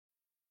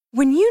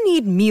When you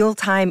need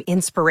mealtime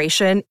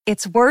inspiration,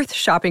 it's worth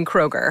shopping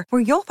Kroger,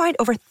 where you'll find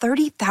over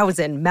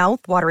 30,000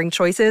 mouth-watering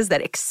choices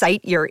that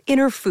excite your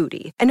inner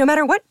foodie. And no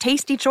matter what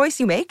tasty choice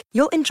you make,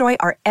 you'll enjoy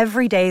our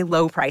everyday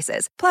low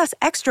prices, plus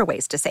extra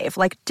ways to save,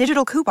 like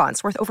digital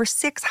coupons worth over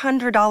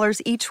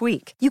 $600 each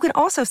week. You can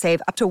also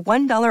save up to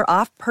 $1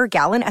 off per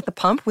gallon at the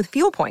pump with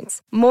fuel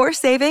points. More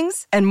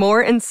savings and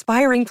more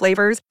inspiring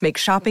flavors make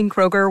shopping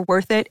Kroger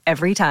worth it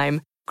every time.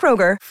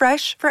 Kroger,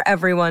 fresh for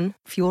everyone.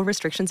 Fuel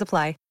restrictions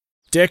apply.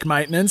 Deck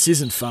maintenance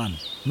isn't fun.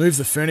 Move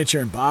the furniture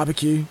and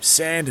barbecue,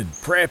 sand and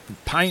prep,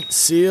 paint,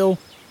 seal,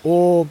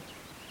 or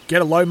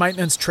get a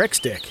low-maintenance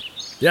Trex deck.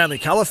 The only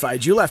colour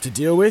fade you'll have to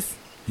deal with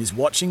is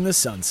watching the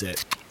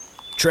sunset.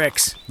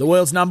 Trex, the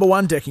world's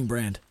 #1 decking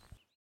brand.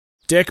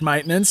 Deck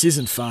maintenance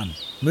isn't fun.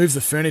 Move the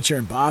furniture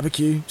and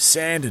barbecue,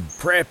 sand and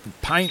prep,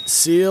 paint,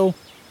 seal,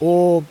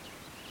 or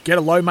get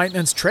a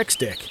low-maintenance Trex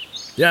deck.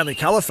 The only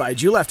colour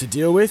fade you'll have to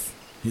deal with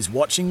is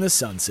watching the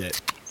sunset.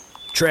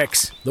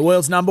 Trex, the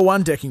world's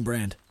 #1 decking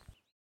brand.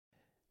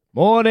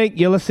 Morning,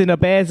 you're listening to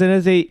Baz and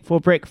Izzy for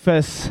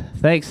breakfast.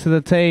 Thanks to the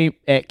team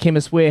at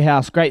Chemist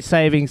Warehouse. Great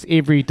savings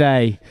every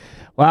day.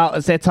 Well,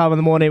 it's that time of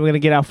the morning. We're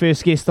going to get our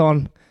first guest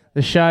on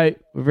the show.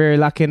 We're very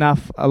lucky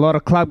enough. A lot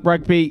of club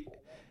rugby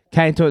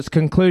came to its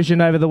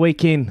conclusion over the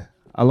weekend.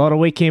 A lot of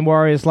weekend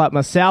warriors like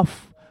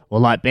myself, or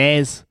like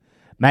Baz,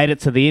 made it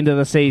to the end of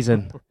the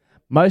season.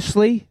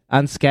 Mostly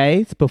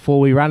unscathed before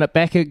we run it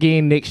back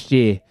again next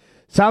year.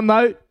 Some,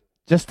 though,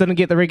 just didn't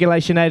get the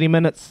regulation 80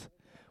 minutes.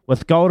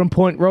 With Golden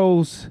Point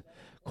rules,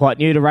 quite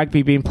new to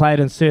rugby being played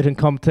in certain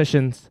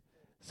competitions.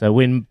 So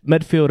when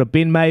midfielder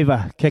Ben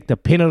Maver kicked a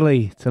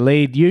penalty to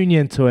lead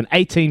Union to an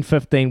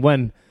 18-15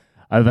 win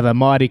over the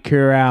mighty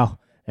Kurau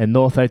in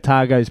North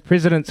Otago's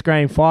President's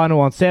Grand Final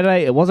on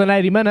Saturday, it wasn't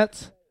 80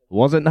 minutes, it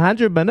wasn't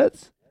 100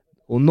 minutes,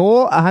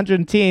 nor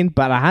 110,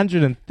 but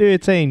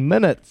 113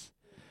 minutes.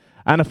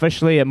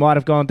 Unofficially, it might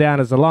have gone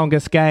down as the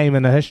longest game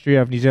in the history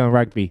of New Zealand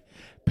rugby.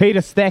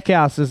 Peter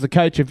Stackhouse is the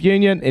coach of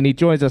Union, and he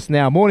joins us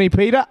now. Morning,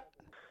 Peter.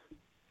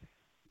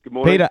 Good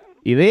morning. Peter,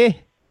 you there?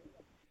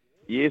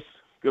 Yes,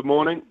 good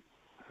morning.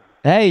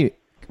 Hey,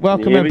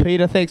 welcome in, me?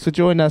 Peter. Thanks for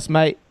joining us,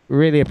 mate.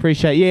 Really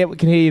appreciate it. Yeah, we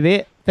can hear you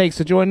there. Thanks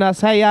for joining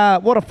us. Hey,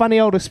 what a funny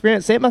old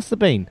experience that must have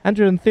been.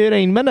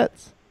 113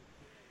 minutes.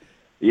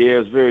 Yeah, it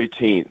was very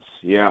tense.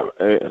 Yeah,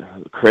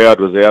 the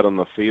crowd was out on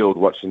the field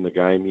watching the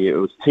game. Yeah,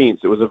 it was tense.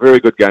 It was a very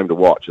good game to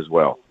watch as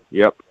well.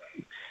 Yep.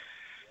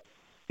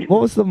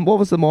 What was the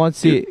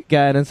mindset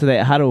going into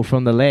that huddle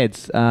from the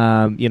lads?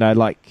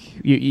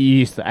 Like you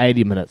used to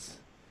 80 minutes,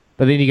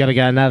 but then you got to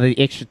go another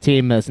extra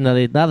 10 minutes,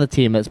 another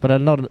 10 minutes, but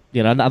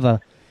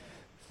another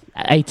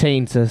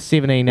 18 to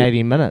 17,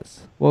 18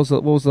 minutes. What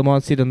was the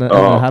mindset in the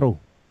huddle?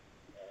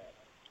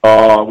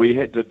 Oh, we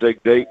had to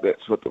dig deep.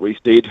 That's what we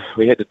said.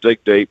 We had to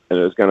dig deep, and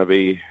it was going to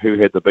be who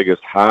had the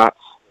biggest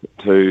hearts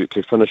to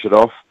finish it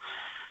off.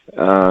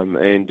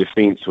 And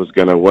defence was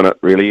going to win it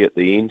really at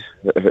the end.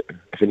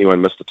 If anyone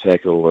missed a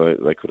tackle,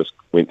 they could have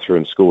went through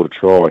and scored a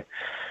try.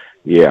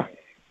 Yeah.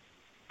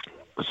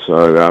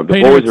 So the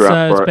Peter, boys are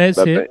up for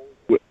Baz here.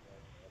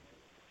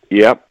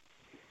 Yep.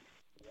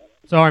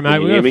 Sorry, mate.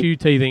 Can you We've got hear a few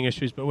teething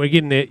issues, but we're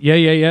getting there.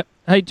 Yeah.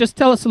 Hey, just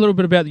tell us a little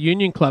bit about the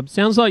Union Club.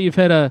 Sounds like you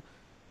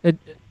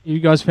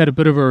guys have had a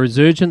bit of a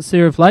resurgence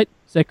there of late.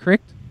 Is that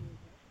correct?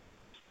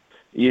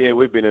 Yeah,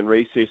 we've been in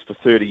recess for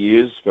 30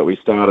 years, but we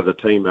started a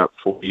team up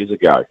 4 years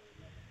ago.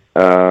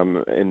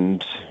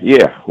 And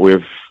yeah,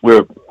 we're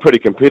pretty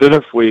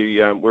competitive. We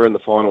were in the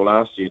final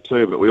last year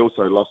too, but we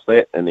also lost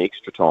that in the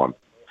extra time.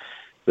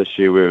 This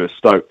year we were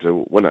stoked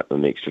to win it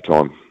in the extra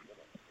time.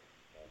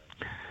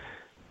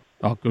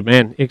 Oh, good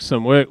man.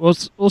 Excellent work.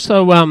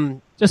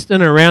 Also, just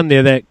in and around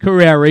there, that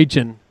Kurau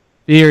region,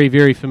 very,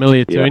 very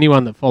familiar to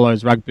anyone that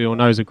follows rugby or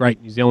knows a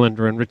great New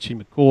Zealander in Richie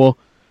McCaw.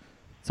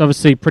 It's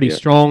obviously pretty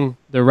strong.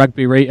 The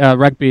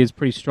rugby is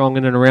pretty strong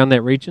in and around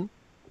that region.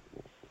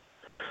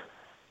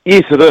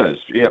 Yes, it is.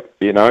 Yep.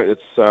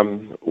 It's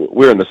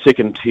we're in the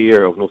second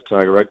tier of North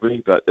Otago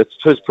rugby, but it's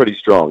pretty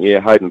strong.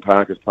 Yeah, Hayden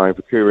Parker's playing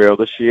for Kurau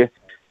this year,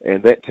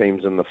 and that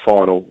team's in the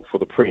final for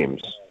the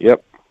Prems.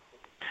 Yep.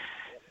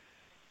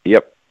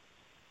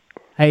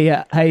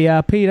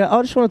 Hey, Peter,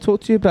 I just want to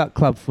talk to you about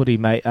club footy,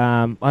 mate.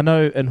 I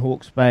know in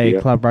Hawke's Bay,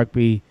 club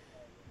rugby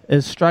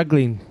is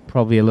struggling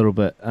probably a little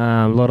bit.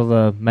 A lot of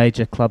the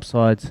major club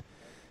sides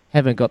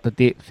haven't got the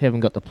depth,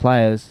 haven't got the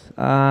players.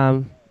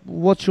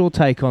 What's your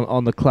take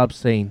on the club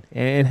scene,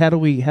 and how do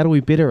we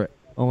better it?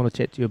 I want to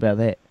chat to you about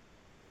that.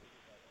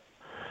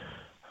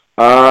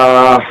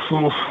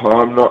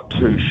 I'm not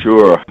too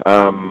sure.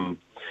 I'm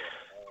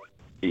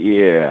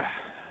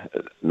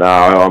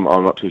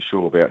not too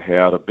sure about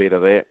how to better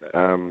that.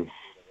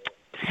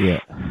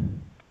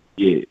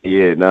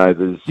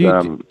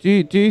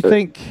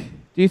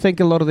 Do you think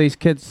a lot of these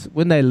kids,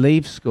 when they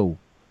leave school,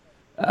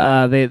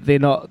 they're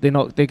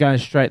going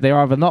straight? They're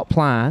either not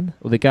playing,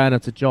 or they're going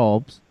into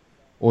jobs,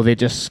 or they're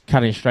just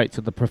cutting straight to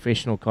the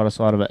professional kind of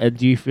side of it. And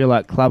do you feel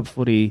like club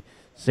footy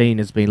scene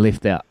has been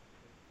left out?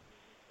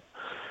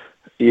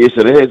 Yes,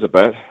 it has a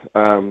bit.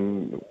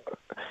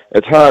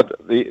 It's hard.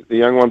 The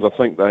young ones, I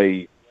think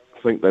they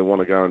think they want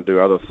to go and do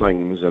other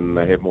things, and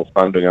they have more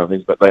fun doing other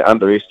things, but they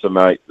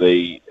underestimate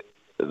the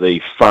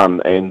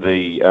fun and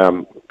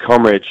the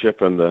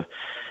comradeship and the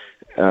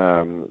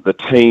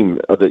team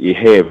that you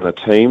have in a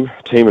team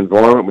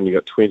environment. When you've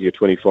got 20 or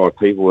 25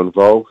 people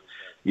involved,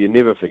 you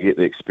never forget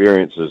the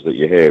experiences that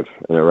you have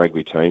in a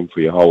rugby team for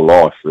your whole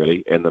life,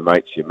 really, and the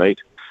mates you meet.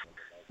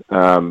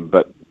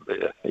 But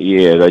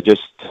yeah, they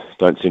just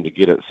don't seem to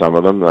get it, some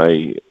of them.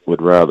 They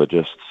would rather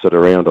just sit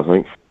around, I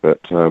think. But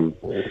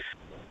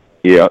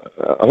yeah,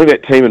 I think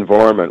that team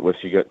environment,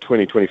 with you got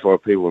 20,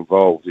 25 people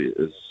involved,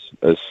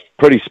 is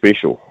pretty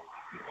special.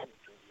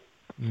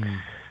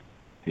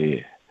 Yeah.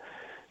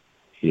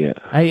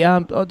 Hey,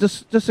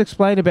 just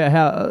explain about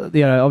how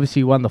obviously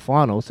you won the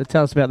final. So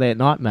tell us about that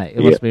night, mate. It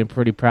must have been a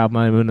pretty proud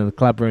moment in the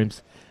club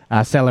rooms,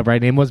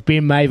 celebrating. And was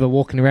Ben Maver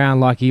walking around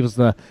like he was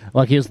the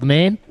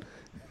man?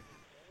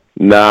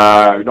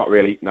 No, not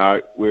really.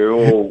 No, we're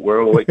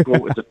all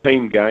equal. It's a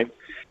team game.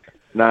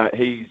 No,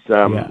 he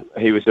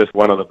was just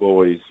one of the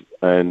boys,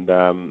 and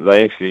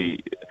they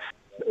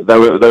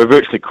were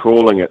virtually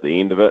crawling at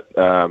the end of it.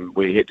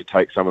 We had to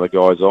take some of the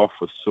guys off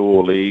with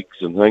sore legs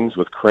and things,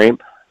 with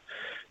cramp.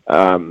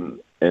 And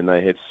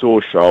they had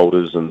sore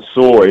shoulders and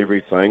sore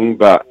everything,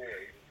 but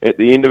at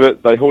the end of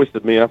it, they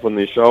hoisted me up on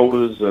their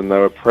shoulders, and they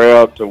were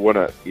proud to win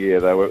it. Yeah,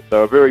 they were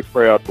very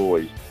proud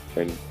boys.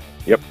 And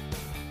yep.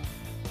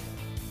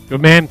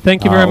 Good man.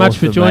 Thank you very much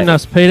for joining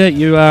us, Peter.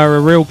 You are a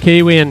real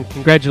Kiwi, and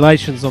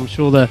congratulations. I'm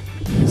sure the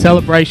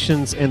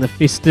celebrations and the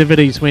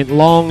festivities went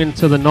long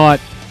into the night.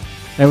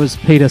 That was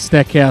Peter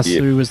Stackhouse,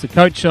 who was the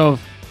coach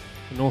of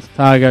the North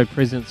Otago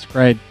President's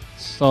Grade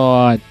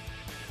side.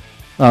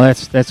 Oh,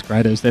 that's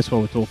great. That's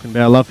what we're talking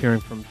about. I love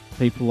hearing from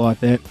people like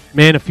that.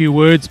 Man, a few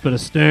words, but a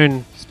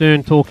stern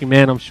talking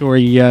man. I'm sure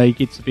he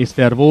gets the best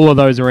out of all of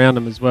those around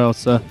him as well.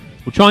 So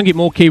we'll try and get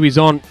more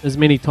Kiwis on as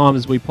many times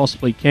as we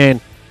possibly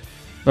can.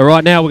 But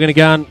right now, we're going to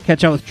go and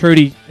catch up with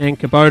Trudy and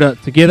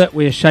Kubota. Together,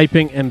 we're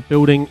shaping and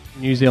building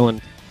New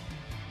Zealand.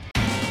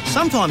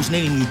 Sometimes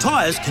needing new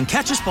tyres can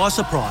catch us by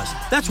surprise.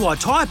 That's why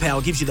Tyre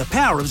Power gives you the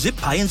power of Zip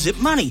Pay and Zip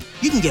Money.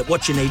 You can get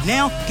what you need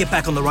now, get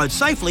back on the road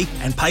safely,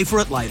 and pay for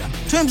it later.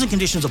 Terms and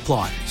conditions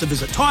apply. So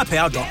visit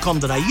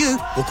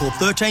tyrepower.com.au or call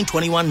 13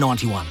 21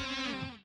 91.